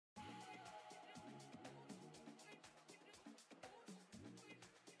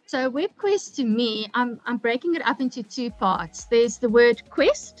So WebQuest, to me, I'm breaking it up into two parts. There's the word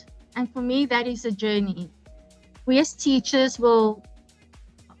quest, and for me, that is a journey. We as teachers will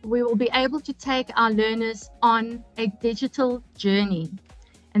be able to take our learners on a digital journey.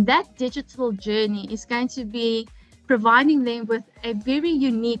 And that digital journey is going to be providing them with a very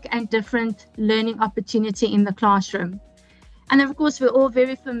unique and different learning opportunity in the classroom. And of course, we're all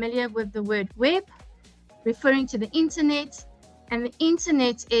very familiar with the word web, referring to the internet. And the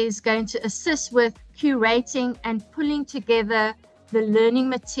internet is going to assist with curating and pulling together the learning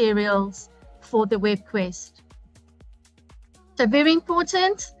materials for the WebQuest. So very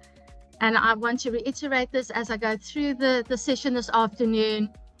important, and I want to reiterate this as I go through the session this afternoon.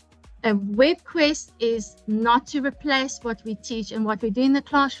 A WebQuest is not to replace what we teach and what we do in the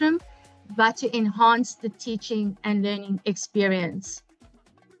classroom, but to enhance the teaching and learning experience.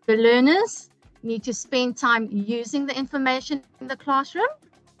 The learners need to spend time using the information in the classroom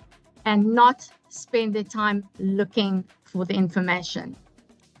and not spend their time looking for the information.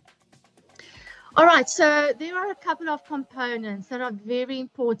 All right, so there are a couple of components that are very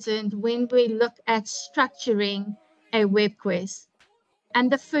important when we look at structuring a WebQuest.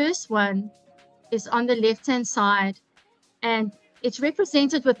 And the first one is on the left-hand side, and it's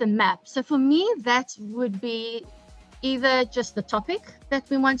represented with a map. So for me, that would be either just the topic that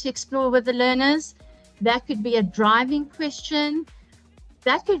we want to explore with the learners. That could be a driving question.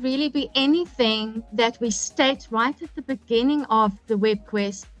 That could really be anything that we state right at the beginning of the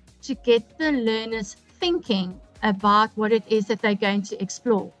WebQuest to get the learners thinking about what it is that they're going to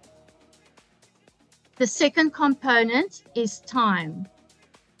explore. The second component is time.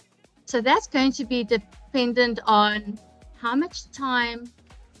 So that's going to be dependent on how much time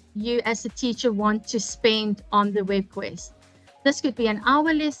you as a teacher want to spend on the WebQuest. This could be an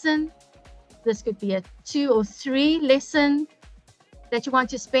hour lesson. This could be a 2 or 3 lesson that you want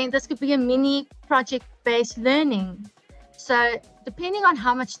to spend. This could be a mini project-based learning. So depending on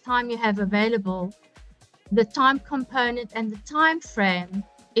how much time you have available, the time component and the time frame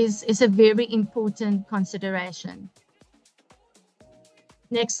is a very important consideration.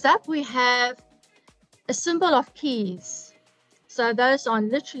 Next up, we have a symbol of keys. So those are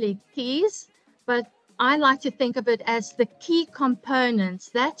literally keys, but I like to think of it as the key components,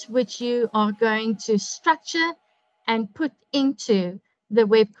 that which you are going to structure and put into the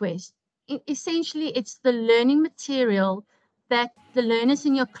WebQuest. Essentially, it's the learning material that the learners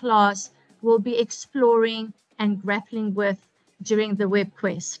in your class will be exploring and grappling with during the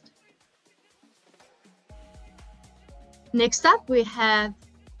WebQuest. Next up, we have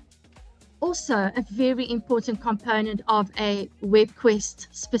also a very important component of a WebQuest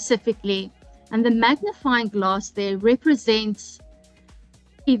specifically, and the magnifying glass there represents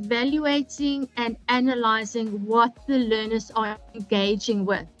evaluating and analyzing what the learners are engaging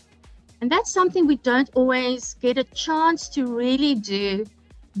with. And that's something we don't always get a chance to really do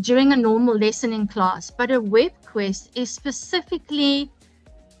during a normal lesson in class, but a WebQuest is specifically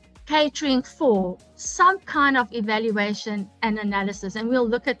catering for some kind of evaluation and analysis, and we'll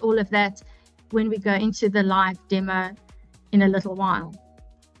look at all of that when we go into the live demo in a little while.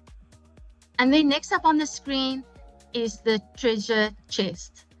 And then next up on the screen is the treasure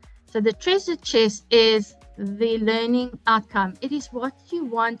chest. So the treasure chest is the learning outcome. It is what you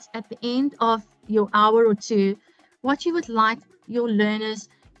want at the end of your hour or two, what you would like your learners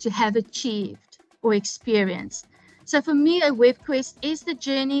to have achieved or experienced. So for me, a WebQuest is the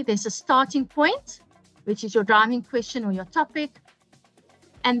journey. There's a starting point, which is your driving question or your topic.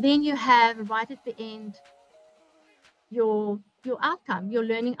 And then you have right at the end your outcome, your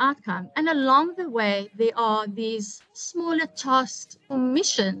learning outcome. And along the way, there are these smaller tasks or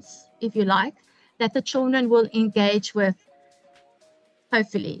missions, if you like, that the children will engage with,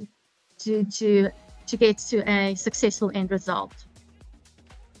 hopefully, to get to a successful end result.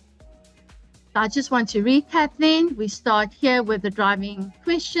 I just want to recap then. We start here with the driving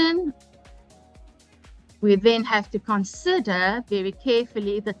question. We then have to consider very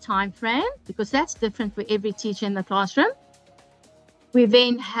carefully the time frame, because that's different for every teacher in the classroom. We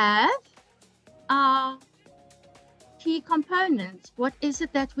then have our key components. What is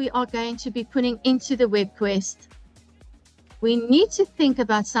it that we are going to be putting into the WebQuest? We need to think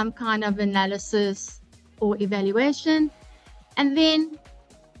about some kind of analysis or evaluation. And then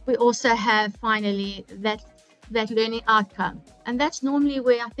we also have finally that learning outcome. And that's normally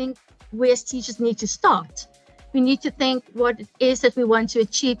where I think we as teachers need to start. We need to think what it is that we want to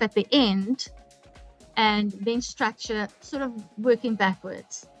achieve at the end, and then structure, sort of working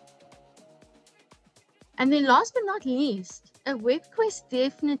backwards. And then last but not least, a WebQuest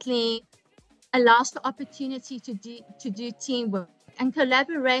definitely allows the opportunity to do teamwork And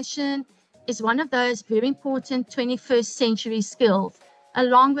collaboration is one of those very important 21st century skills,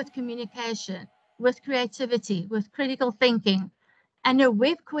 along with communication, with creativity, with critical thinking. And a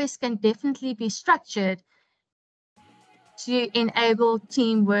WebQuest can definitely be structured to enable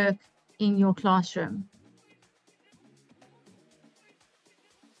teamwork in your classroom.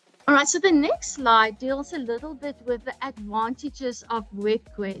 All right, so the next slide deals a little bit with the advantages of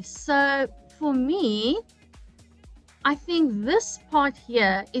WebQuest. So for me, I think this part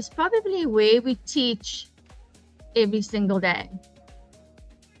here is probably where we teach every single day.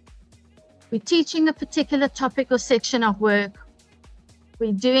 We're teaching a particular topic or section of work.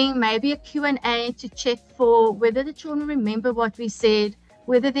 We're doing maybe a Q&A to check for whether the children remember what we said,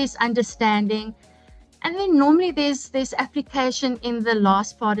 whether there's understanding. And then normally there's application in the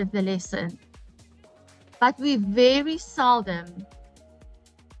last part of the lesson. But we very seldom,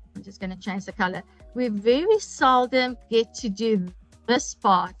 I'm just going to change the color. We very seldom get to do this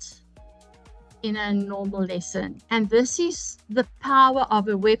part in a normal lesson. And this is the power of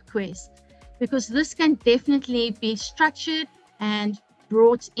a WebQuest, because this can definitely be structured and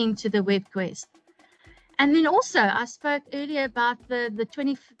brought into the WebQuest. And then also, I spoke earlier about the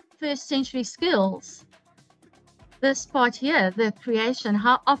 21st century skills. This part here, the creation,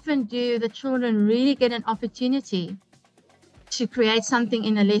 how often do the children really get an opportunity to create something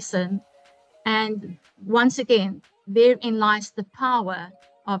in a lesson? And once again, therein lies the power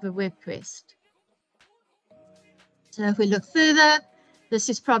of a WebQuest. So if we look further, this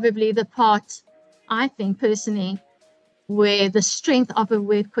is probably the part, I think personally, where the strength of a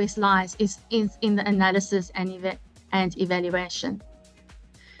WebQuest lies is in the analysis and evaluation.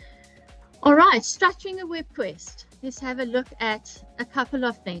 All right, structuring a WebQuest. Let's have a look at a couple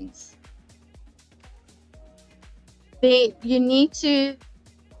of things. You need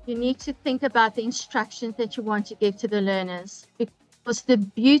to think about the instructions that you want to give to the learners, because the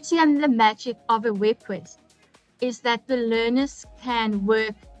beauty and the magic of a WebQuest is that the learners can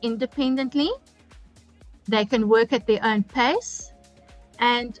work independently. They can work at their own pace.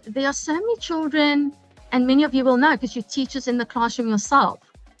 And there are so many children, and many of you will know because you're teachers in the classroom yourself.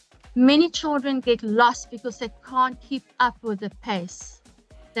 Many children get lost because they can't keep up with the pace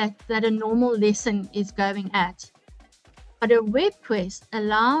that a normal lesson is going at. But a WebQuest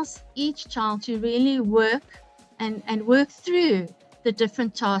allows each child to really work and work through the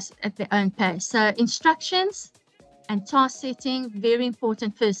different tasks at their own pace. So instructions and task setting, very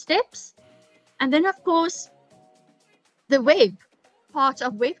important first steps. And then, of course, the web part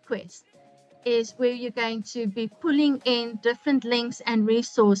of WebQuest is where you're going to be pulling in different links and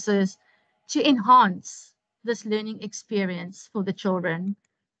resources to enhance this learning experience for the children.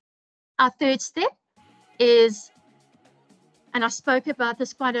 Our third step is, and I spoke about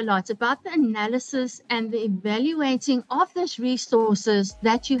this quite a lot, about the analysis and the evaluating of those resources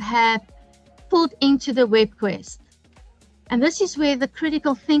that you have pulled into the WebQuest. And this is where the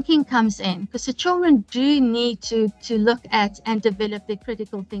critical thinking comes in, because the children do need to look at and develop their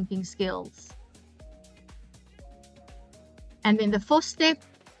critical thinking skills. And then the fourth step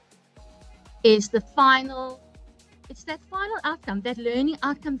is it's that final outcome, that learning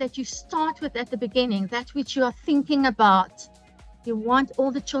outcome that you start with at the beginning, that which you are thinking about. You want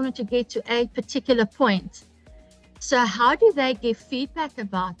all the children to get to a particular point. So how do they give feedback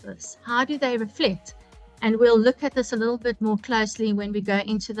about this? How do they reflect? And we'll look at this a little bit more closely when we go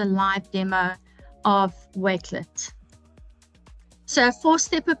into the live demo of Wakelet. So a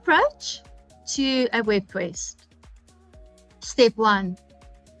four-step approach to a WebQuest. Step one,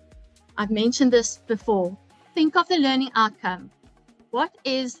 I've mentioned this before. Think of the learning outcome. What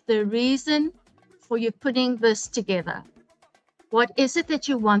is the reason for you putting this together? What is it that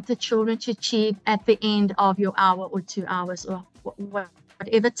you want the children to achieve at the end of your hour or 2 hours or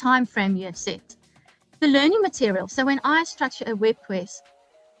whatever time frame you have set? The learning material. So when I structure a WebQuest,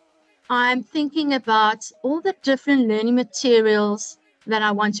 I'm thinking about all the different learning materials that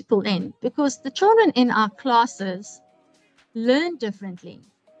I want to pull in, because the children in our classes learn differently.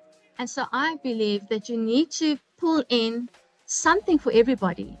 And so I believe that you need to pull in something for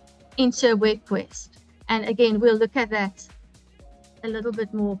everybody into a WebQuest. And again, we'll look at that a little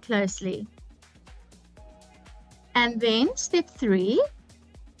bit more closely. And then step three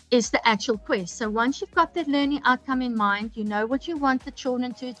is the actual quest. So once you've got that learning outcome in mind, you know what you want the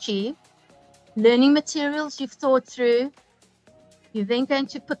children to achieve, learning materials you've thought through, you're then going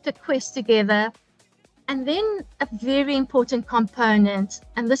to put the quest together. And then a very important component,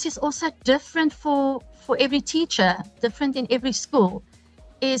 and this is also different for every teacher, different in every school,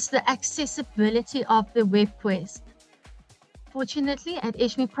 is the accessibility of the WebQuest. Fortunately, at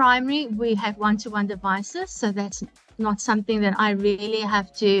Ishmi Primary, we have one-to-one devices, so that's not something that I really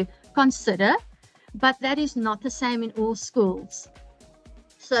have to consider, but that is not the same in all schools.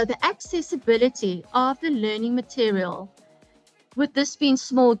 So the accessibility of the learning material, with this being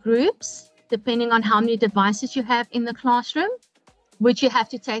small groups, depending on how many devices you have in the classroom, would you have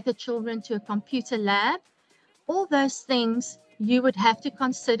to take the children to a computer lab? All those things you would have to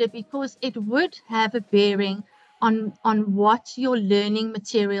consider because it would have a bearing on what your learning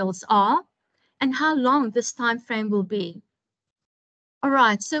materials are and how long this time frame will be. All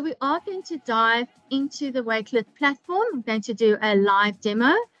right, so we are going to dive into the Wakelet platform. I'm going to do a live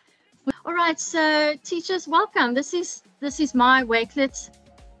demo. All right, so teachers, welcome. This is my Wakelet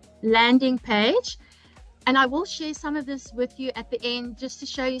landing page, and I will share some of this with you at the end just to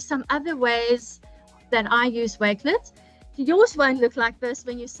show you some other ways that I use Wakelet. Yours won't look like this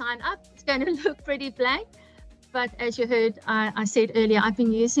when you sign up. It's going to look pretty blank. But as you heard, I said earlier, I've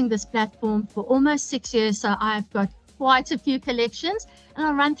been using this platform for almost 6 years, so I've got quite a few collections, and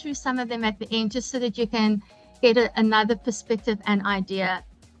I'll run through some of them at the end just so that you can get another perspective and idea.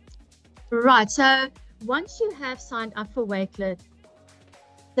 Right, so once you have signed up for Wakelet,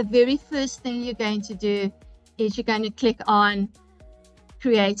 the very first thing you're going to do is you're going to click on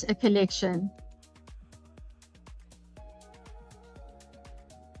Create a Collection.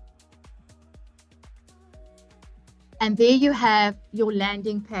 And there you have your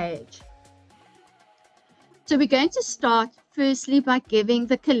landing page. So we're going to start firstly by giving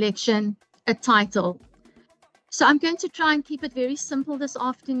the collection a title. So I'm going to try and keep it very simple this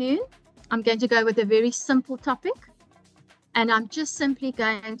afternoon. I'm going to go with a very simple topic, and I'm just simply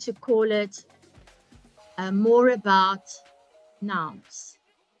going to call it more about nouns.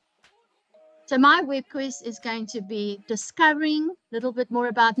 So my WebQuest is going to be discovering a little bit more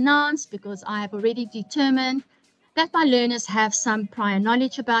about nouns because I have already determined that my learners have some prior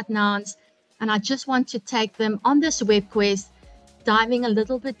knowledge about nouns, and I just want to take them on this WebQuest, diving a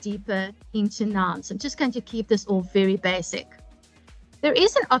little bit deeper into nouns. I'm just going to keep this all very basic. There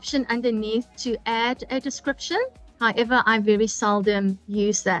is an option underneath to add a description. However, I very seldom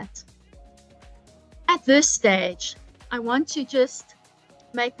use that. At this stage, I want to just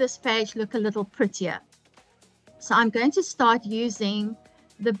make this page look a little prettier. So I'm going to start using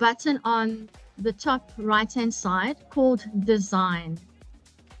the button on the top right hand side called Design.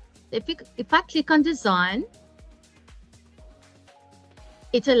 If I click on Design,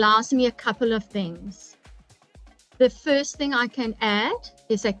 it allows me a couple of things. The first thing I can add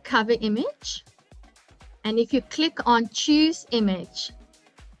is a cover image, and if you click on Choose Image,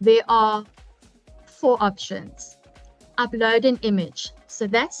 there are 4 options. Upload an image. So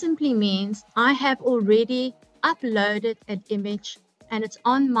that simply means I have already uploaded an image and it's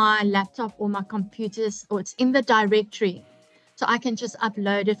on my laptop or my computers, or it's in the directory. So I can just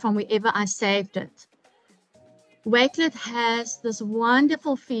upload it from wherever I saved it. Wakelet has this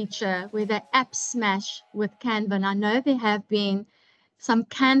wonderful feature where they app smash with Canva. And I know there have been some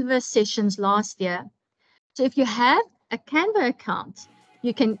Canva sessions last year. So if you have a Canva account,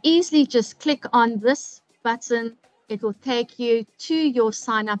 you can easily just click on this button. It will take you to your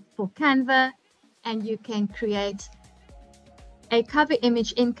sign up for Canva, and you can create a cover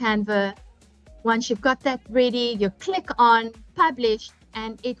image in Canva. Once you've got that ready, you click on Publish,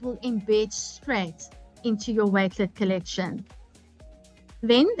 and it will embed straight into your Wakelet collection.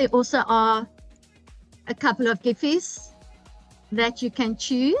 Then there also are a couple of giffies that you can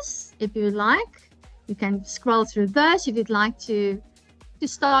choose if you like. You can scroll through those if you'd like to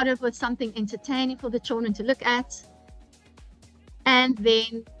start off with something entertaining for the children to look at. And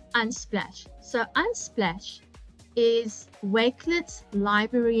then Unsplash. So Unsplash is Wakelet's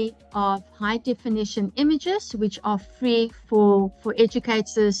library of high definition images, which are free for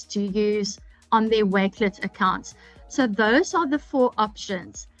educators to use on their Wakelet accounts. So those are the 4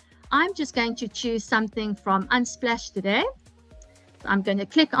 options. I'm just going to choose something from Unsplash today. So I'm going to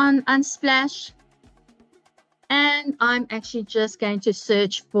click on Unsplash, and I'm actually just going to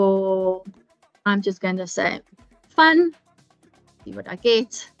search for, I'm just going to say fun, see what I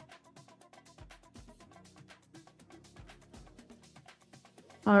get.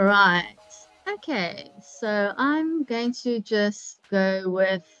 All right. Okay, so I'm going to just go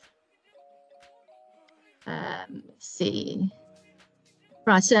with, let's see.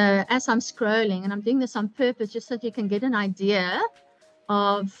 Right, so as I'm scrolling, and I'm doing this on purpose just so that you can get an idea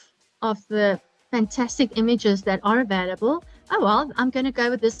of the fantastic images that are available. Oh, well, I'm going to go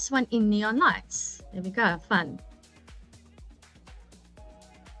with this one in neon lights. There we go, fun.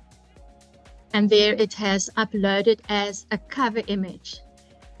 And there it has uploaded as a cover image.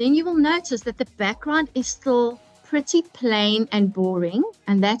 Then you will notice that the background is still pretty plain and boring,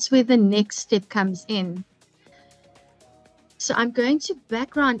 and that's where the next step comes in. So I'm going to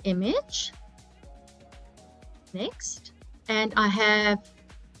background image, next, and I have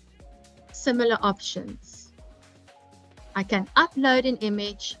similar options. I can upload an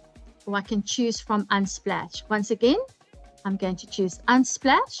image, or I can choose from Unsplash. Once again, I'm going to choose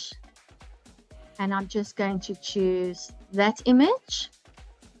Unsplash, and I'm just going to choose that image.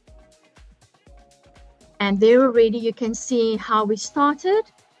 And there already you can see how we started,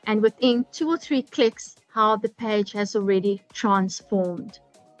 and within 2 or 3 clicks, how the page has already transformed.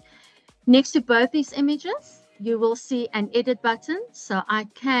 Next to both these images, you will see an edit button. So I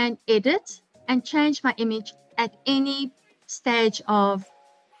can edit and change my image at any stage of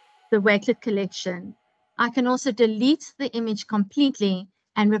the Wakelet collection. I can also delete the image completely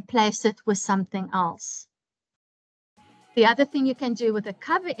and replace it with something else. The other thing you can do with a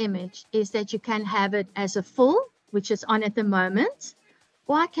cover image is that you can have it as a full, which is on at the moment,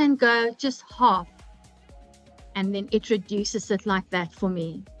 or I can go just half, and then it reduces it like that for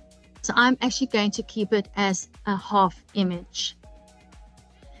me. So I'm actually going to keep it as a half image.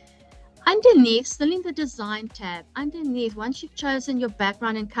 Underneath, still in the design tab, underneath, once you've chosen your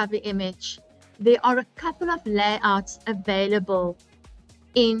background and cover image, there are a couple of layouts available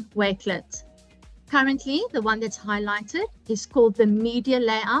in Wakelet. Currently, the one that's highlighted is called the media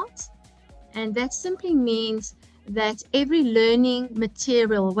layout. And that simply means that every learning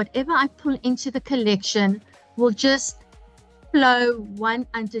material, whatever I pull into the collection, will just flow one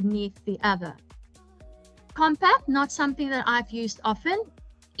underneath the other. Compact, not something that I've used often.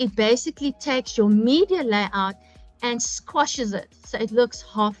 It basically takes your media layout and squashes it so it looks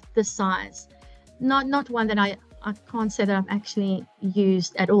half the size. Not one that I can't say that I've actually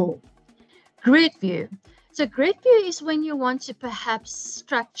used at all. Grid view. So grid view is when you want to perhaps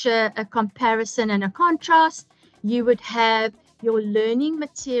structure a comparison and a contrast. You would have your learning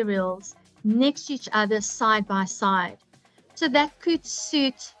materials next to each other side by side. So that could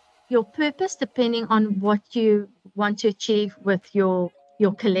suit your purpose depending on what you want to achieve with your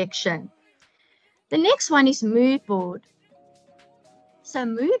collection. The next one is mood board. So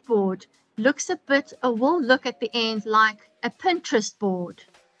mood board looks a bit, or will look at the end like a Pinterest board.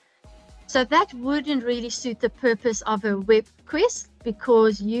 So that wouldn't really suit the purpose of a WebQuest,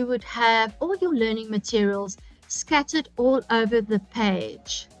 because you would have all your learning materials scattered all over the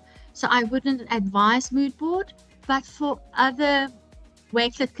page. So I wouldn't advise mood board, but for other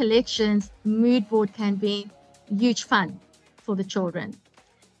Wakelet collections, mood board can be huge fun for the children.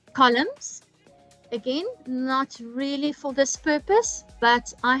 Columns, again, not really for this purpose,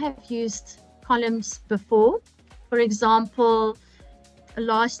 but I have used columns before. For example,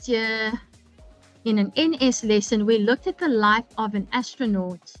 last year in an NS lesson, we looked at the life of an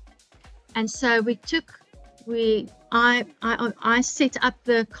astronaut. And so I set up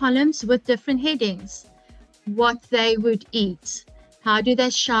the columns with different headings. What they would eat, how do they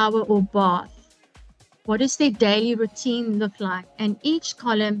shower or bath, what does their daily routine look like, and each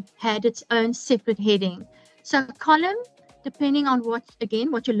column had its own separate heading. So a column, depending on what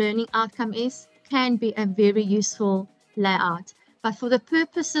your learning outcome is, can be a very useful layout. But for the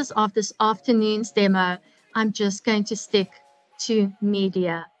purposes of this afternoon's demo, I'm just going to stick to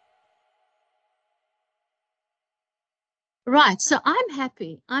media. Right, so I'm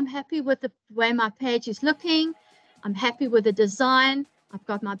happy. I'm happy with the way my page is looking. I'm happy with the design. I've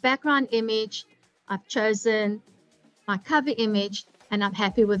got my background image. I've chosen my cover image, and I'm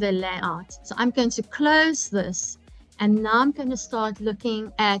happy with the layout. So I'm going to close this, and now I'm going to start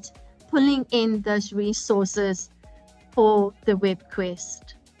looking at pulling in those resources for the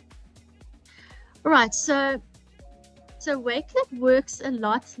WebQuest. All right, so Wakelet works a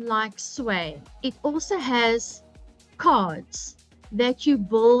lot like Sway. It also has cards that you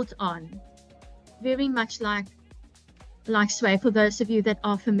build on, very much like Sway, for those of you that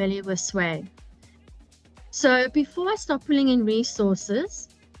are familiar with Sway. So before I start pulling in resources,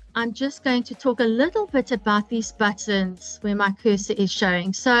 I'm just going to talk a little bit about these buttons where my cursor is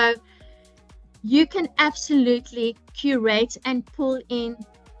showing. So you can absolutely curate and pull in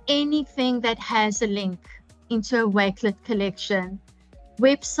anything that has a link into a Wakelet collection.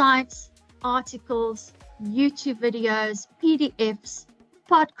 Websites, articles, YouTube videos, PDFs,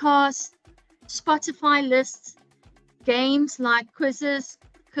 podcasts, Spotify lists, games like quizzes,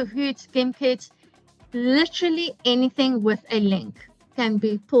 Kahoot, Gimkit, literally anything with a link can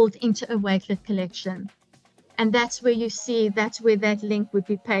be pulled into a Wakelet collection. And that's where you see, that's where that link would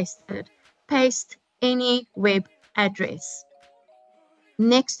be pasted. Paste any web address.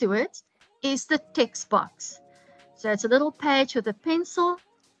 Next to it is the text box. So it's a little page with a pencil,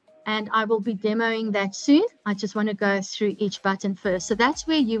 and I will be demoing that soon. I just want to go through each button first. So that's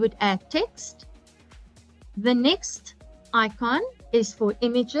where you would add text. The next icon is for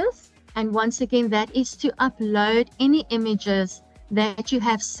images, and once again, that is to upload any images that you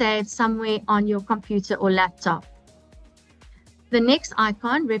have saved somewhere on your computer or laptop. The next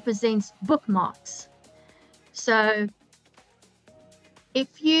icon represents bookmarks. So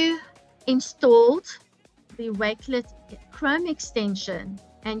if you installed the Wakelet Chrome extension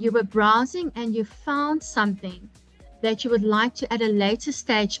and you were browsing and you found something that you would like to at a later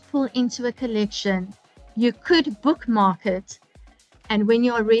stage pull into a collection, you could bookmark it. And when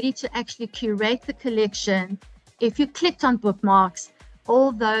you are ready to actually curate the collection, if you clicked on bookmarks,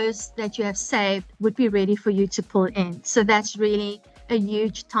 all those that you have saved would be ready for you to pull in. So that's really a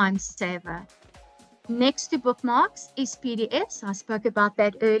huge time saver. Next to bookmarks is PDFs. I spoke about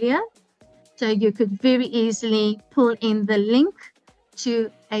that earlier. So you could very easily pull in the link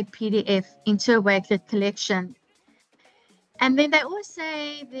to a PDF into a Wakelet collection. And then they always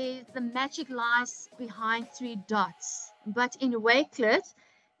say the magic lies behind 3 dots. But in Wakelet,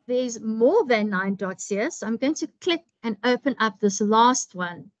 there's more than 9 dots here. So I'm going to click and open up this last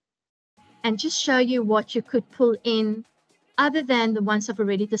one and just show you what you could pull in other than the ones I've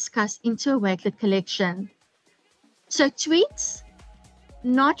already discussed into a Wakelet collection. So tweets,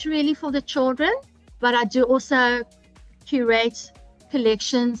 not really for the children, but I do also curate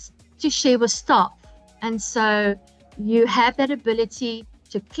collections to share with staff. And so you have that ability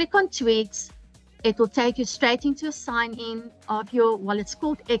to click on tweets. It will take you straight into a sign-in of your, well, it's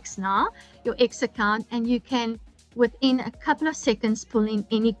called X now, your X account, and you can, within a couple of seconds, pull in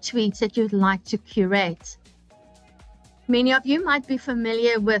any tweets that you'd like to curate. Many of you might be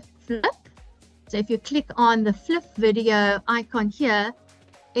familiar with Flip. So if you click on the Flip video icon here,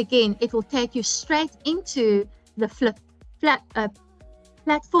 again, it will take you straight into the Flip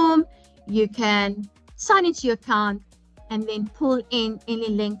platform. You can sign into your account and then pull in any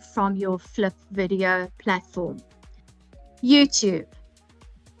link from your Flip video platform. YouTube.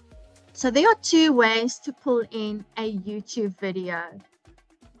 So there are 2 ways to pull in a YouTube video.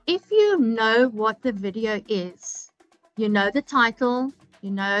 If you know what the video is, you know the title,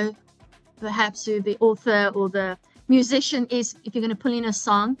 you know perhaps who the author or the musician is, if you're going to pull in a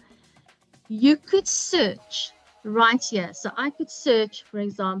song, you could search right here. So I could search, for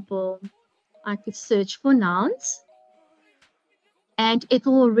example, I could search for nouns, and it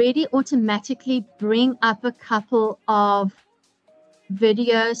will already automatically bring up a couple of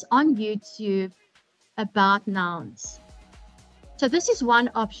videos on YouTube about nouns. So this is one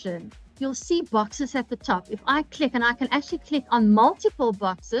option. You'll see boxes at the top. If I click, and I can actually click on multiple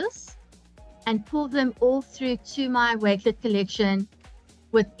boxes and pull them all through to my Wakelet collection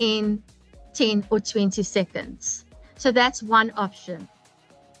within 10 or 20 seconds. So that's one option.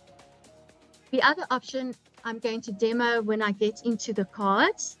 The other option I'm going to demo when I get into the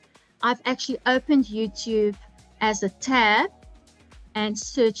cards. I've actually opened YouTube as a tab and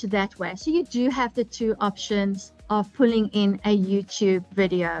search that way. So you do have the 2 options of pulling in a YouTube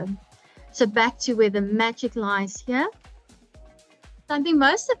video. So back to where the magic lies here. I think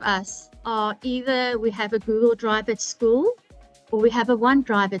most of us are either we have a Google Drive at school or we have a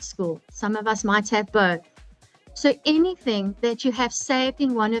OneDrive at school. Some of us might have both. So anything that you have saved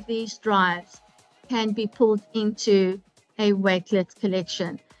in one of these drives can be pulled into a Wakelet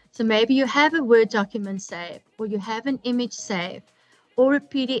collection. So maybe you have a Word document saved, or you have an image saved, or a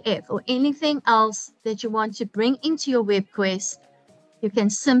PDF, or anything else that you want to bring into your WebQuest. You can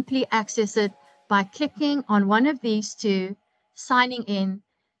simply access it by clicking on one of these 2, signing in,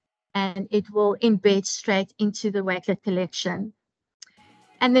 and it will embed straight into the Wakelet collection.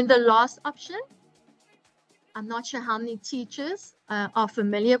 And then the last option, I'm not sure how many teachers are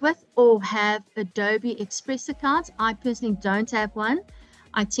familiar with or have Adobe Express accounts. I personally don't have one.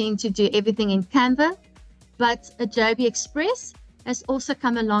 I tend to do everything in Canva, but Adobe Express has also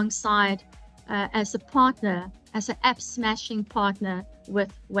come alongside as a partner, as an app smashing partner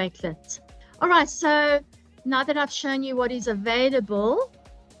with Wakelet. All right, so now that I've shown you what is available,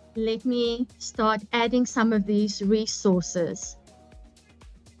 let me start adding some of these resources.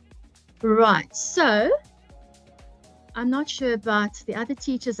 Right, so I'm not sure about the other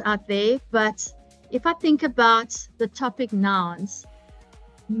teachers out there, but if I think about the topic nouns,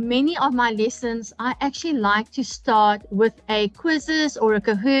 many of my lessons, I actually like to start with a quizzes or a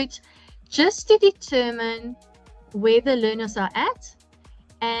Kahoot just to determine where the learners are at.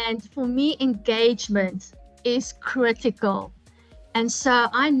 And for me, engagement is critical. And so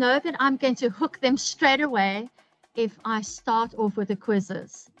I know that I'm going to hook them straight away if I start off with the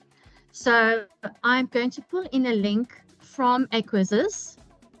quizzes. So I'm going to pull in a link from a quizzes.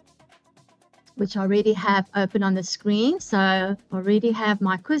 which I already have open on the screen. So I already have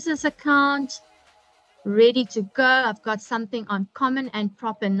my quizzes account ready to go. I've got something on common and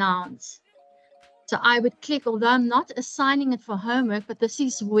proper nouns. So I would click, although I'm not assigning it for homework, but this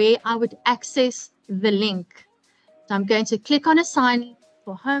is where I would access the link. So I'm going to click on assign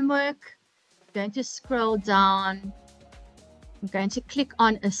for homework. I'm going to scroll down. I'm going to click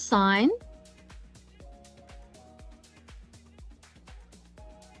on assign.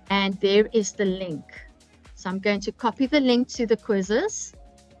 And there is the link. So I'm going to copy the link to the quizzes.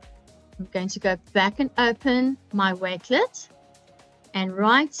 I'm going to go back and open my Wakelet. And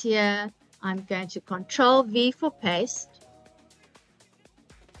right here, I'm going to Control V for paste.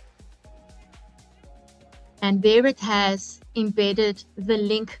 And there it has embedded the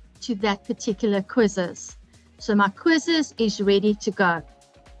link to that particular quizzes. So my quizzes is ready to go.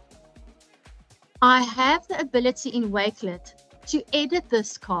 I have the ability in Wakelet to edit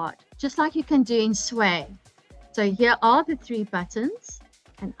this card, just like you can do in Sway. So here are the 3 buttons,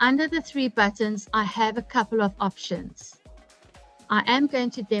 and under the 3 buttons, I have a couple of options. I am going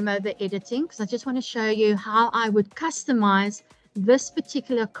to demo the editing because I just want to show you how I would customize this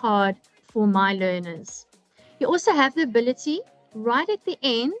particular card for my learners. You also have the ability right at the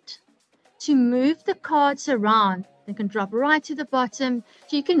end to move the cards around. They can drop right to the bottom,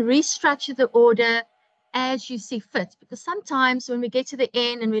 so you can restructure the order as you see fit. Because sometimes when we get to the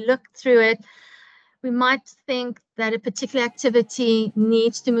end and we look through it, we might think that a particular activity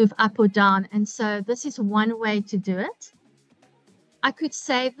needs to move up or down. And so this is one way to do it. I could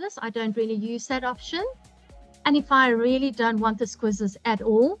save this. I don't really use that option. And if I really don't want this quizzes at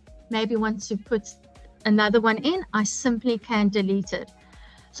all, maybe want to put another one in, I simply can delete it.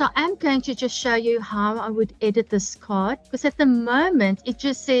 So I'm going to just show you how I would edit this card, because at the moment it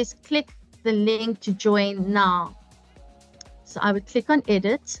just says click the link to join now. So I would click on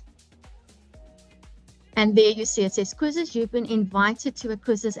edit, and there you see it says quizzes. You've been invited to a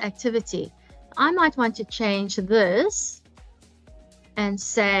quizzes activity. I might want to change this and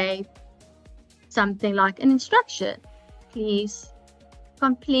say something like an instruction. Please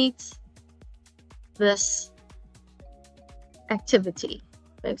complete this activity,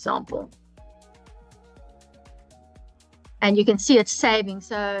 for example. And you can see it's saving.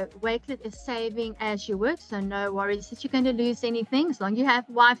 So Wakelet is saving as you work. So no worries that you're going to lose anything. As long as you have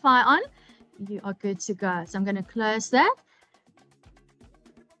Wi-Fi on, you are good to go. So I'm going to close that.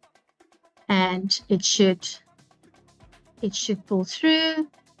 And it should pull through.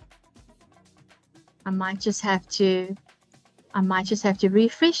 I might just have to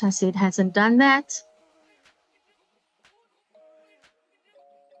refresh. I see it hasn't done that.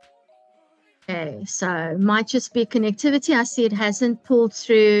 Okay, so it might just be connectivity. I see it hasn't pulled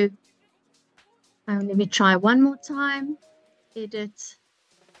through. Let me try one more time. Edit.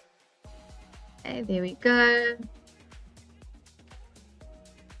 Okay, there we go.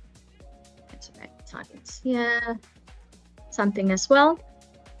 Let's type it here. Something as well.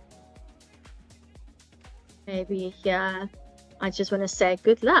 Maybe here, I just want to say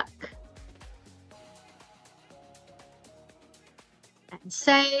good luck. And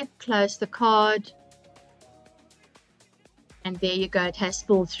save, close the card. And there you go, it has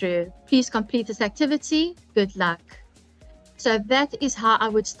pulled through. Please complete this activity. Good luck. So that is how I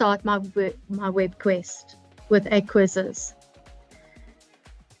would start my WebQuest with a quizzes.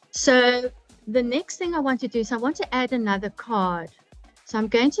 So the next thing I want to do is I want to add another card. So I'm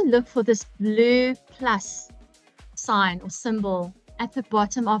going to look for this blue plus sign or symbol at the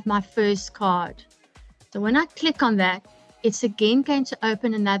bottom of my first card. So when I click on that, it's again going to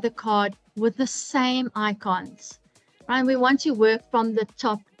open another card with the same icons. Right? We want to work from the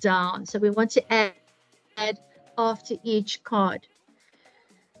top down. So we want to add after each card.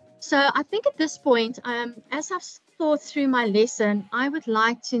 So I think at this point, as I've thought through my lesson, I would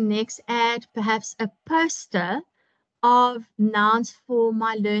like to next add perhaps a poster of nouns for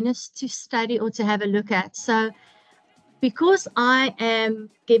my learners to study or to have a look at. So because I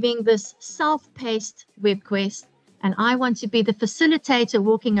am giving this self-paced WebQuest and I want to be the facilitator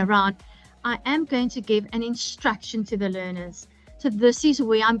walking around, I am going to give an instruction to the learners. So this is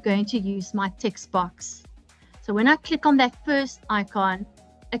where I'm going to use my text box. So when I click on that first icon,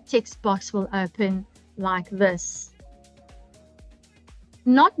 a text box will open like this.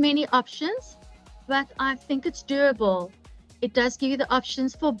 Not many options, but I think it's doable. It does give you the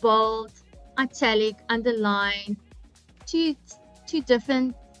options for bold, italic, underline, two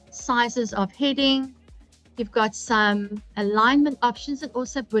different sizes of heading. You've got some alignment options and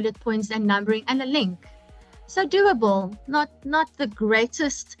also bullet points and numbering and a link. So doable, not the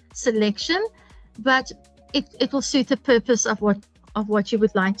greatest selection, but it will suit the purpose of what you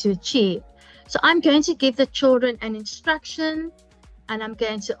would like to achieve. So I'm going to give the children an instruction, and I'm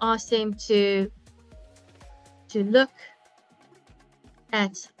going to ask them to look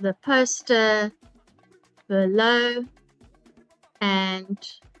at the poster below, and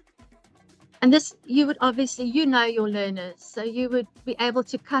this, you would obviously, you know your learners, so you would be able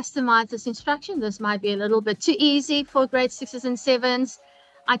to customize this instruction. This might be a little bit too easy for grade 6s and 7s.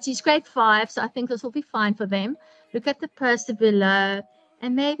 I teach grade 5, so I think this will be fine for them. Look at the poster below,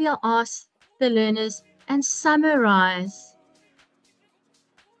 and maybe I'll ask the learners and summarize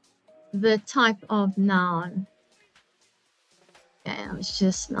the type of noun. Okay, I was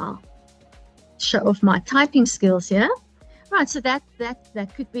just now show off my typing skills here. Right, so that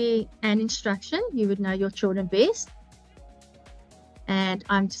could be an instruction. You would know your children best. And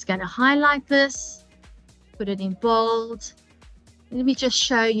I'm just going to highlight this, put it in bold. Let me just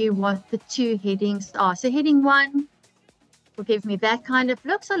show you what the two headings are. So heading 1 will give me that kind of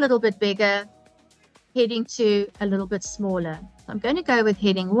looks a little bit bigger. Heading 2 a little bit smaller. So I'm going to go with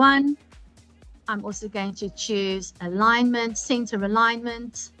heading 1. I'm also going to choose alignment, center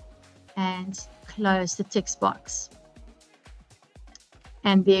alignment, and close the text box.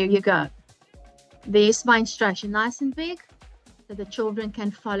 And there you go. There's my instruction, nice and big, so the children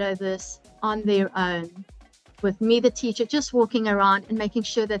can follow this on their own, with me, the teacher, just walking around and making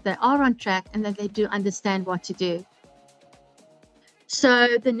sure that they are on track and that they do understand what to do.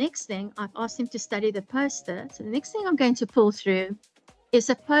 So the next thing, I've asked them to study the poster. So the next thing I'm going to pull through is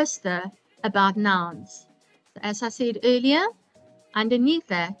a poster about nouns. So as I said earlier, underneath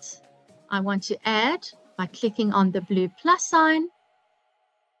that, I want to add by clicking on the blue plus sign.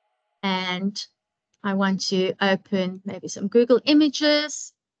 And I want to open maybe some Google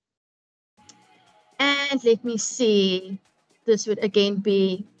Images. And let me see, this would again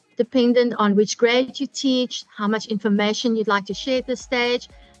be dependent on which grade you teach, how much information you'd like to share at this stage.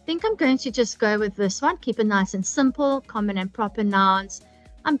 I think I'm going to just go with this one, keep it nice and simple, common and proper nouns.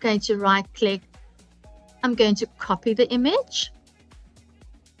 I'm going to right click. I'm going to copy the image,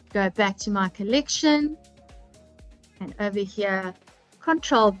 go back to my collection, and over here,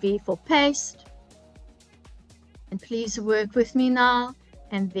 Control V for paste. And please work with me now.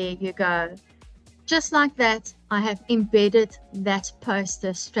 And there you go. Just like that, I have embedded that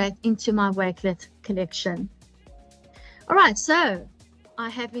poster straight into my Wakelet collection. All right, so I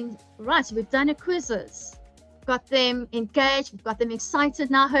have been, right, so we've done a quizzes. Got them engaged, we've got them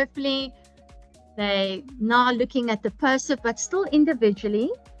excited now, hopefully. They now looking at the poster, but still individually.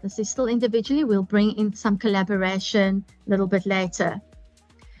 This is still individually. We'll bring in some collaboration a little bit later.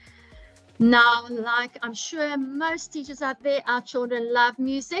 Now, like I'm sure most teachers out there, our children love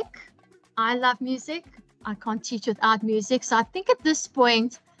music. I love music. I can't teach without music. So I think at this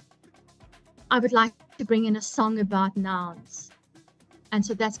point, I would like to bring in a song about nouns. And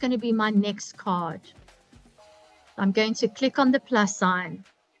so that's going to be my next card. I'm going to click on the plus sign.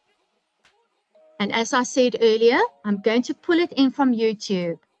 And as I said earlier, I'm going to pull it in from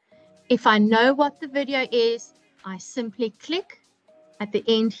YouTube. If I know what the video is, I simply click at the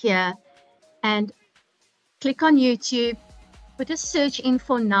end here and click on YouTube, put a search in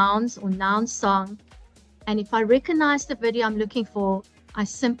for nouns or noun song. And if I recognize the video I'm looking for, I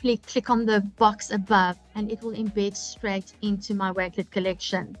simply click on the box above and it will embed straight into my Wakelet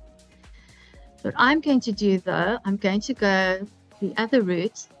collection. What I'm going to do though, I'm going to go the other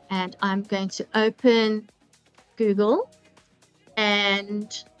route and I'm going to open Google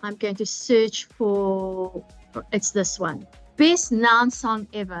and I'm going to search for, it's this one, best noun song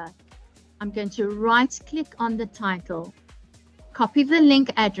ever. I'm going to right click on the title, copy the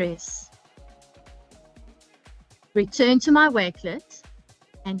link address, return to my Wakelet,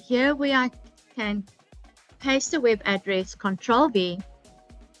 and here where I can paste the web address, Control V,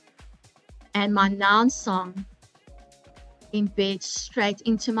 and my noun song embed straight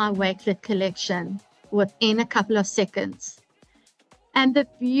into my Wakelet collection within a couple of seconds. And the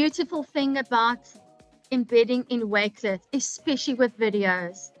beautiful thing about embedding in Wakelet, especially with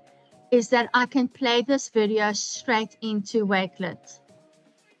videos, is that I can play this video straight into Wakelet.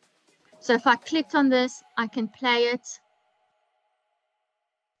 So if I clicked on this, I can play it.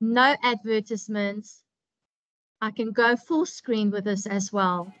 No advertisements. I can go full screen with this as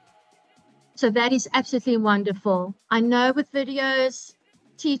well. So that is absolutely wonderful. I know with videos,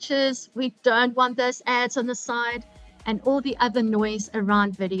 teachers, we don't want those ads on the side and all the other noise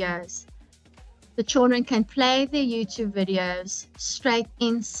around videos. The children can play their YouTube videos straight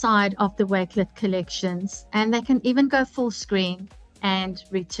inside of the Wakelet collections, and they can even go full screen and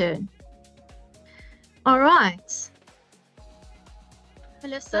return. All right.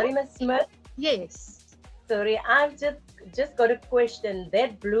 Melissa? Sorry, Ms. Smith. Yes. Sorry, I've just just got a question.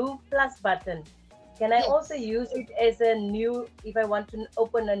 That blue plus button, can I also Yes. use it as a new, if I want to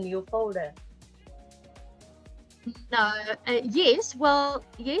open a new folder? No, yes, well,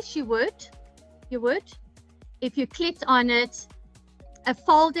 yes, you would. You would. If you clicked on it, a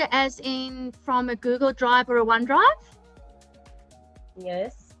folder as in from a Google Drive or a OneDrive?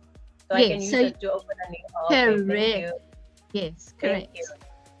 Yes. So I can Yes, use so it to open a new. Okay, thank correct. you. Yes, Thank you.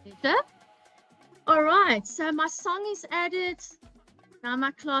 correct. Better? All right, so my song is added. Now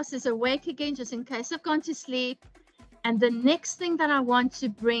my class is awake again, just in case I've gone to sleep. And the next thing that I want to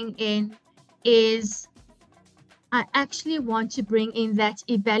bring in is I actually want to bring in that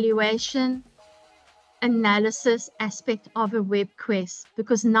evaluation analysis aspect of a WebQuest,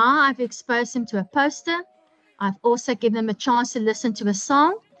 because now I've exposed them to a poster. I've also given them a chance to listen to a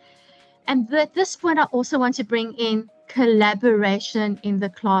song. And at this point, I also want to bring in collaboration in the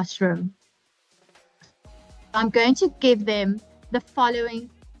classroom. I'm going to give them the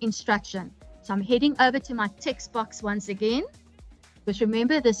following instruction. So I'm heading over to my text box once again, because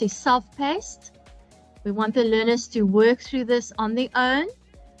remember, this is self-paced. We want the learners to work through this on their own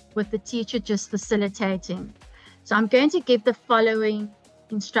with the teacher just facilitating. So I'm going to give the following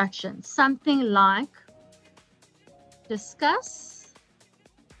instructions, something like discuss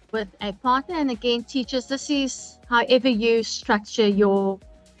with a partner. And again, teachers, this is however you structure your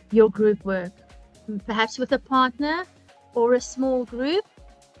group work, perhaps with a partner or a small group,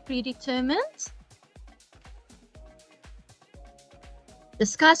 predetermined.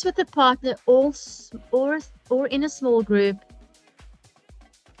 Discuss with a partner or in a small group,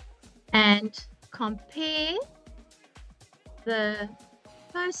 and compare the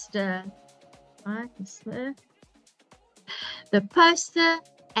poster, right? The poster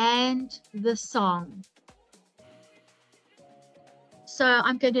and the song. So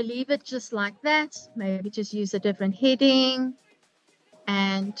I'm going to leave it just like that. Maybe just use a different heading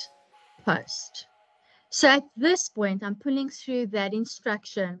and post. So at this point, I'm pulling through that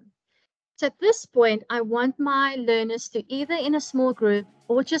instruction. So at this point, I want my learners to either in a small group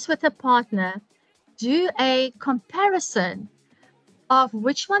or just with a partner, do a comparison of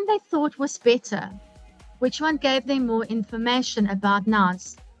which one they thought was better, which one gave them more information about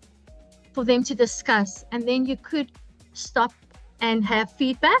nouns for them to discuss. And then you could stop and have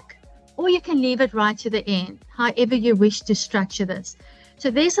feedback, or you can leave it right to the end, however you wish to structure this. So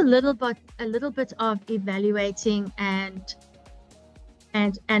there's a little bit of evaluating and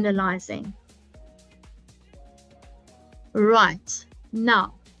analyzing. Right.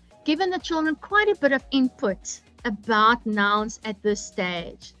 Now, given the children quite a bit of input about nouns at this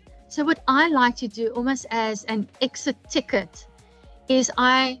stage. So what I like to do almost as an exit ticket is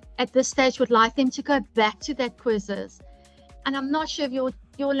I, at this stage, would like them to go back to that quizzes. And I'm not sure if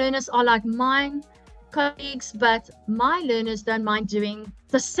your learners are like mine colleagues, but my learners don't mind doing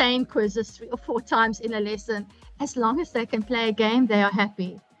the same quizzes 3 or 4 times in a lesson. As long as they can play a game, they are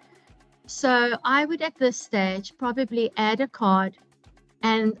happy. So I would at this stage probably add a card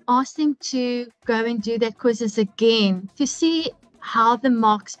and ask them to go and do their quizzes again to see how the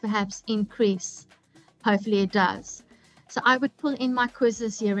marks perhaps increase. Hopefully it does. So I would pull in my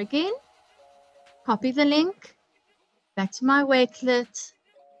quizzes here again, copy the link, back to my Wakelet,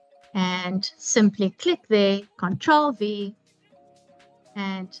 and simply click there, Control V,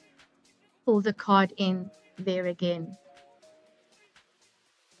 and pull the card in there again.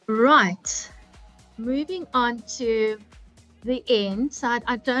 Right, moving on to the end. So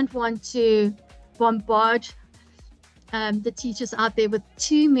I don't want to bombard the teachers out there with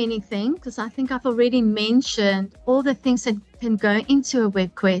too many things, because I think I've already mentioned all the things that can go into a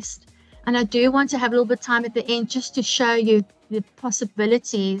WebQuest. And I do want to have a little bit of time at the end just to show you the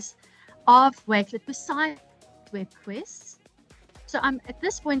possibilities of Wakelet besides WebQuest. So I'm at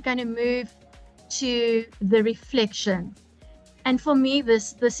this point going to move to the reflection. And for me,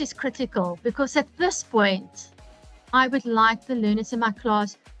 this is critical, because at this point, I would like the learners in my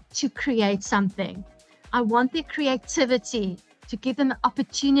class to create something. I want their creativity, to give them an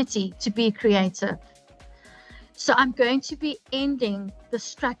opportunity to be creative. So I'm going to be ending the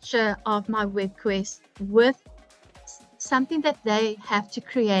structure of my WebQuest with something that they have to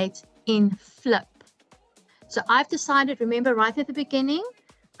create in Flip. So I've decided, remember right at the beginning,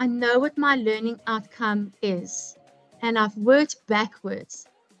 I know what my learning outcome is, and I've worked backwards.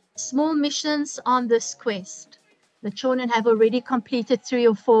 Small missions on this quest. The children have already completed 3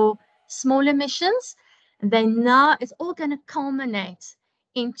 or 4 smaller missions, and then now it's all going to culminate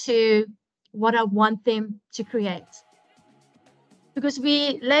into what I want them to create. because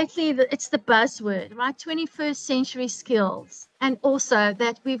it's the buzzword, right? 21st century skills. And also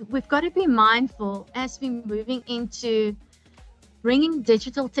that we've got to be mindful as we're moving into bringing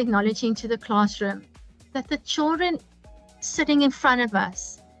digital technology into the classroom, that the children sitting in front of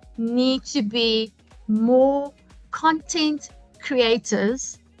us need to be more content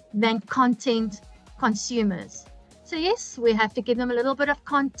creators than content consumers. So yes, we have to give them a little bit of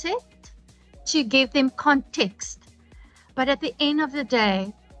content to give them context. But at the end of the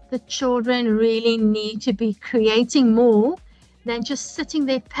day, the children really need to be creating more than just sitting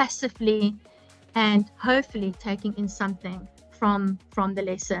there passively and hopefully taking in something from the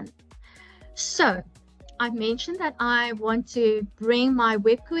lesson. So I've mentioned that I want to bring my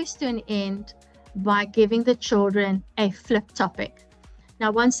WebQuest to an end by giving the children a flip topic.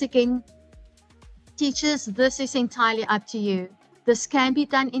 Now, once again, teachers, this is entirely up to you. This can be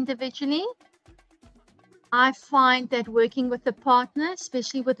done individually. I find that working with a partner,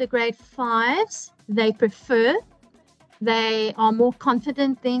 especially with the grade 5s, they are more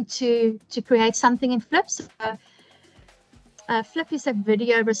confident then to create something in Flip. So, Flip is a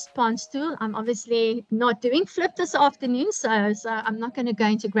video response tool. I'm obviously not doing Flip this afternoon, so I'm not going to go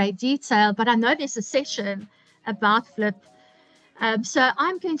into great detail, but I know there's a session about Flip. So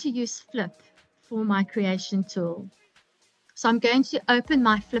I'm going to use Flip for my creation tool. So I'm going to open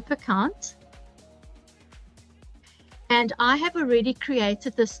my Flip account. And I have already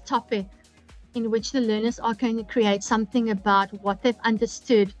created this topic in which the learners are going to create something about what they've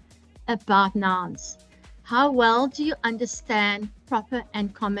understood about nouns. How well do you understand proper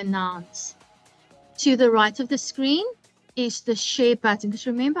and common nouns? To the right of the screen is the share button. Because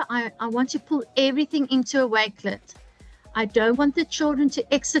remember, I want to pull everything into a Wakelet. I don't want the children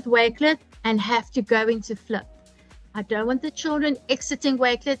to exit Wakelet and have to go into Flip. I don't want the children exiting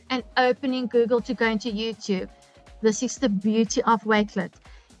Wakelet and opening Google to go into YouTube. This is the beauty of Wakelet,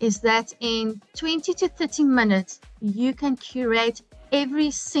 is that in 20 to 30 minutes, you can curate every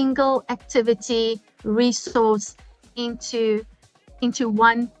single activity, resource into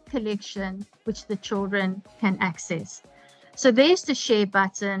one collection, which the children can access. So there's the share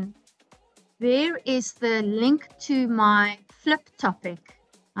button. There is the link to my Flip topic.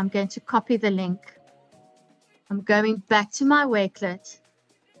 I'm going to copy the link. I'm going back to my Wakelet.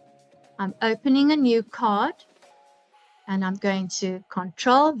 I'm opening a new card. And I'm going to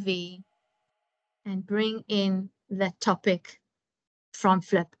Control V and bring in the topic from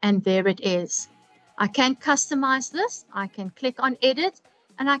Flip. And there it is. I can customize this. I can click on Edit,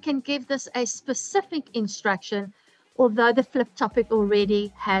 and I can give this a specific instruction, although the Flip topic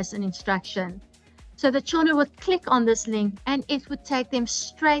already has an instruction. So the children would click on this link, and it would take them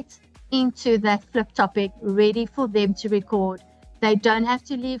straight into that Flip topic, ready for them to record. They don't have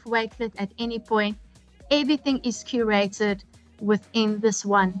to leave Wakelet at any point. Everything is curated within this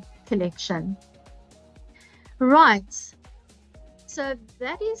one collection. Right. So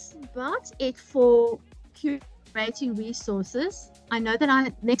that is about it for curating resources. I know that our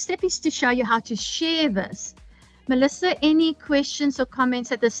next step is to show you how to share this. Melissa, any questions or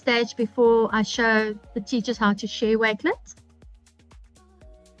comments at this stage before I show the teachers how to share Wakelet?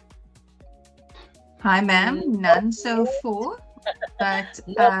 Hi, ma'am. None so far, but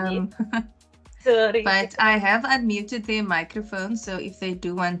Sorry. But I have unmuted their microphone, so if they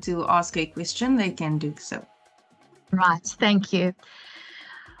do want to ask a question, they can do so. Right, thank you.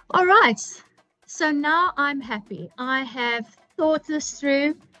 All right, so now I'm happy. I have thought this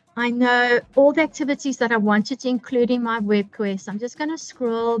through. I know all the activities that I wanted to include in my WebQuest. I'm just going to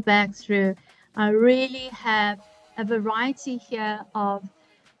scroll back through. I really have a variety here of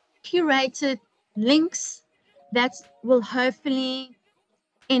curated links that will hopefully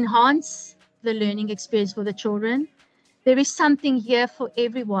enhance the learning experience for the children. There is something here for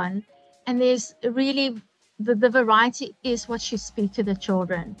everyone, and there's really the variety is what should speak to the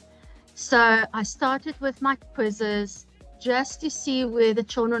children. So I started with my quizzes just to see where the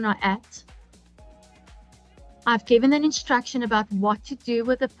children are at. I've given an instruction about what to do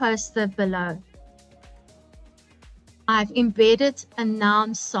with the poster below. I've embedded a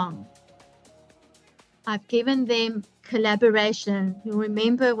noun song. I've given them collaboration. You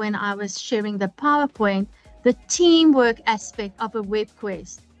remember when I was sharing the PowerPoint, the teamwork aspect of a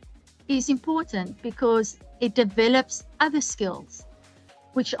WebQuest is important because it develops other skills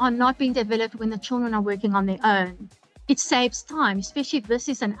which are not being developed when the children are working on their own. It saves time, especially if this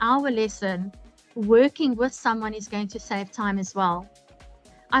is an hour lesson. Working with someone is going to save time as well.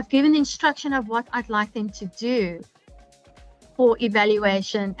 I've given instruction of what I'd like them to do for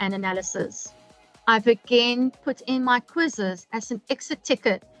evaluation and analysis. I've again put in my quizzes as an exit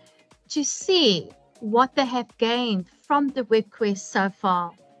ticket to see what they have gained from the WebQuest so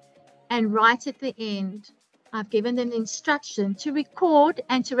far. And right at the end, I've given them the instruction to record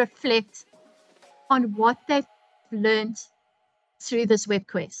and to reflect on what they've learned through this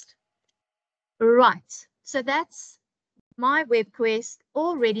WebQuest. Right, so that's my WebQuest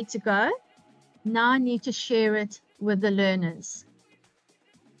all ready to go. Now I need to share it with the learners.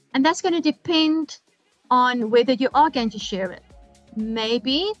 And that's going to depend on whether you are going to share it.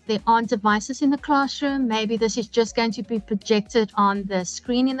 Maybe there aren't devices in the classroom. Maybe this is just going to be projected on the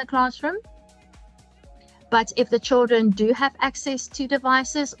screen in the classroom. But if the children do have access to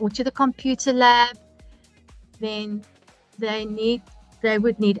devices or to the computer lab, then they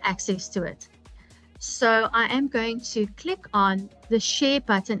would need access to it. So I am going to click on the share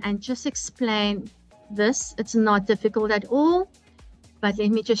button and just explain this. It's not difficult at all, but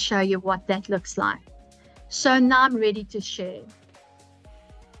let me just show you what that looks like. So now I'm ready to share.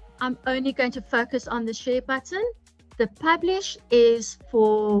 I'm only going to focus on the share button. The publish is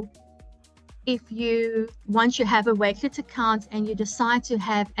for once you have a Wakelet account and you decide to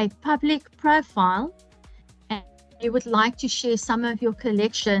have a public profile and you would like to share some of your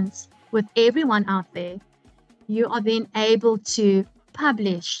collections with everyone out there, you are then able to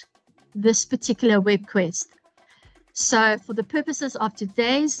publish this particular WebQuest. So for the purposes of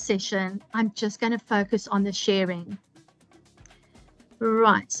today's session, I'm just going to focus on the sharing.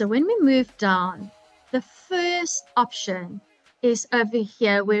 Right, so when we move down, the first option is over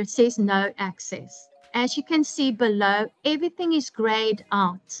here where it says no access. As you can see below, everything is grayed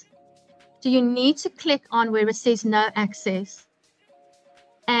out. So you need to click on where it says no access.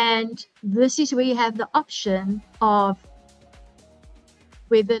 And this is where you have the option of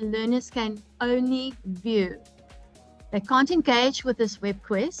where the learners can only view. They can't engage with this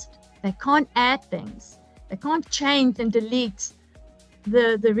WebQuest. They can't add things. They can't change and delete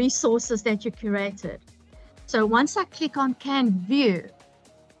the resources that you curated. So once I click on Can View,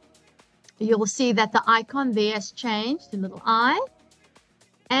 you'll see that the icon there has changed, the little eye.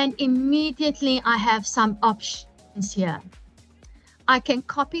 And immediately I have some options here. I can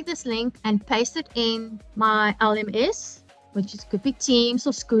copy this link and paste it in my LMS, which could be Teams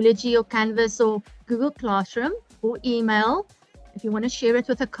or Schoology or Canvas or Google Classroom or email. If you want to share it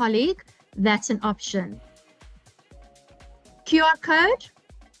with a colleague, that's an option. QR code.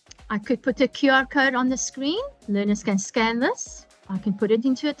 I could put a QR code on the screen. Learners can scan this. I can put it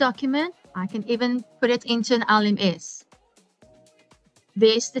into a document. I can even put it into an LMS.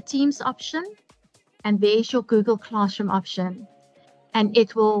 There's the Teams option, and there's your Google Classroom option. And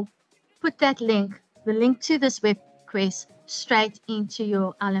it will put that link, the link to this WebQuest, straight into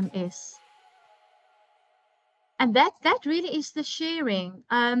your LMS. And that really is the sharing.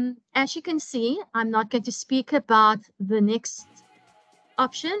 As you can see, I'm not going to speak about the next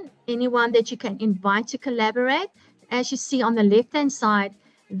option, anyone that you can invite to collaborate. As you see on the left-hand side,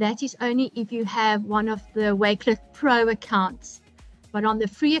 that is only if you have one of the Wakelet Pro accounts. But on the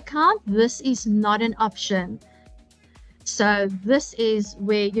free account, this is not an option. So this is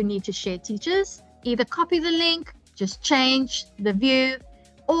where you need to share, teachers. Either copy the link, just change the view,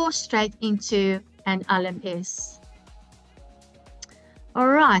 or straight into an LMS. All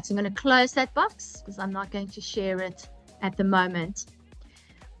right, so I'm going to close that box because I'm not going to share it at the moment.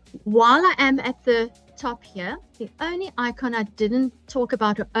 While I am at the top here, the only icon I didn't talk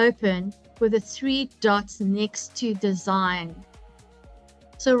about or open were the 3 dots next to design.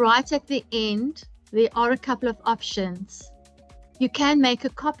 So right at the end, there are a couple of options. You can make a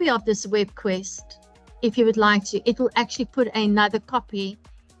copy of this WebQuest if you would like to. It will actually put another copy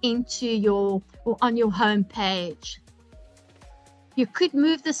into your or on your home page. You could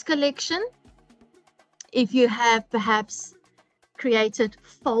move this collection if you have perhaps created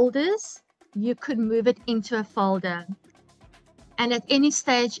folders. You could move it into a folder. And at any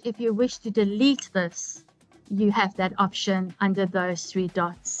stage, if you wish to delete this, you have that option under those 3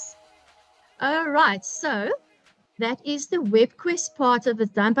 dots. All right, so that is the WebQuest part of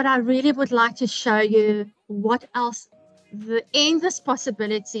it done, but I really would like to show you what else, the endless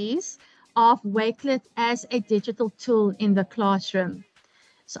possibilities of Wakelet as a digital tool in the classroom.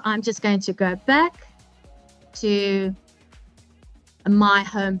 So I'm just going to go back to my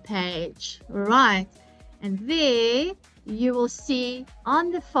home page. Right, and there you will see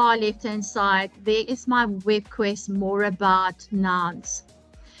on the far left hand side, there is my WebQuest More About Nouns.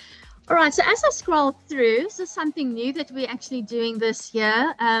 All right, so as I scroll through, this is something new that we're actually doing this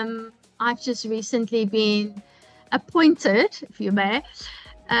year. I've just recently been appointed, if you may,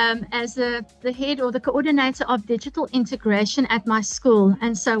 as the head or the coordinator of digital integration at my school.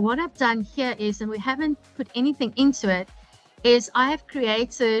 And so what I've done here is, and we haven't put anything into it, is I have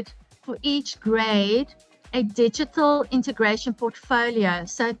created for each grade a digital integration portfolio.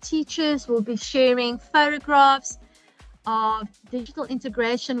 So teachers will be sharing photographs of digital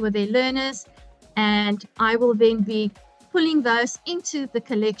integration with their learners, and I will then be pulling those into the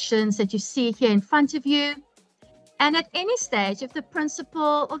collections that you see here in front of you. And at any stage, if the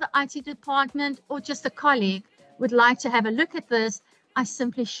principal or the IT department or just a colleague would like to have a look at this, I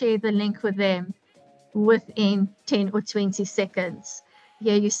simply share the link with them within 10 or 20 seconds.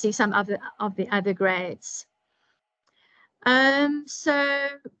 Here you see some of the other grades. So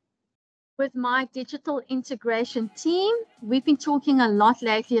with my digital integration team, we've been talking a lot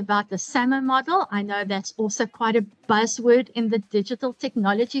lately about the SAMR model. I know that's also quite a buzzword in the digital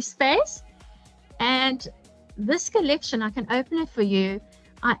technology space. And this collection, I can open it for you.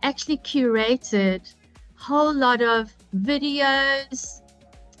 I actually curated a whole lot of videos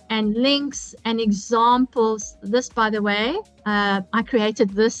and links and examples. This, by the way, I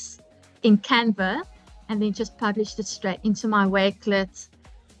created this in Canva and then just published it straight into my Wakelet.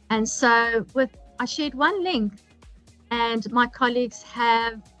 And so I shared one link, and my colleagues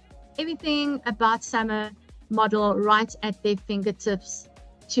have everything about SAMR model right at their fingertips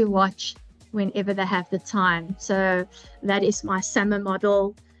to watch whenever they have the time. So that is my SAMR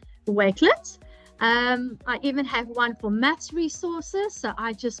model Wakelet. I even have one for maths resources. So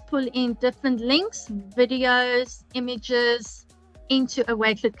I just pull in different links, videos, images into a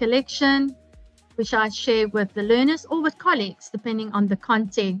Wakelet collection, which I share with the learners or with colleagues, depending on the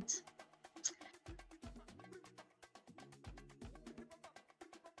content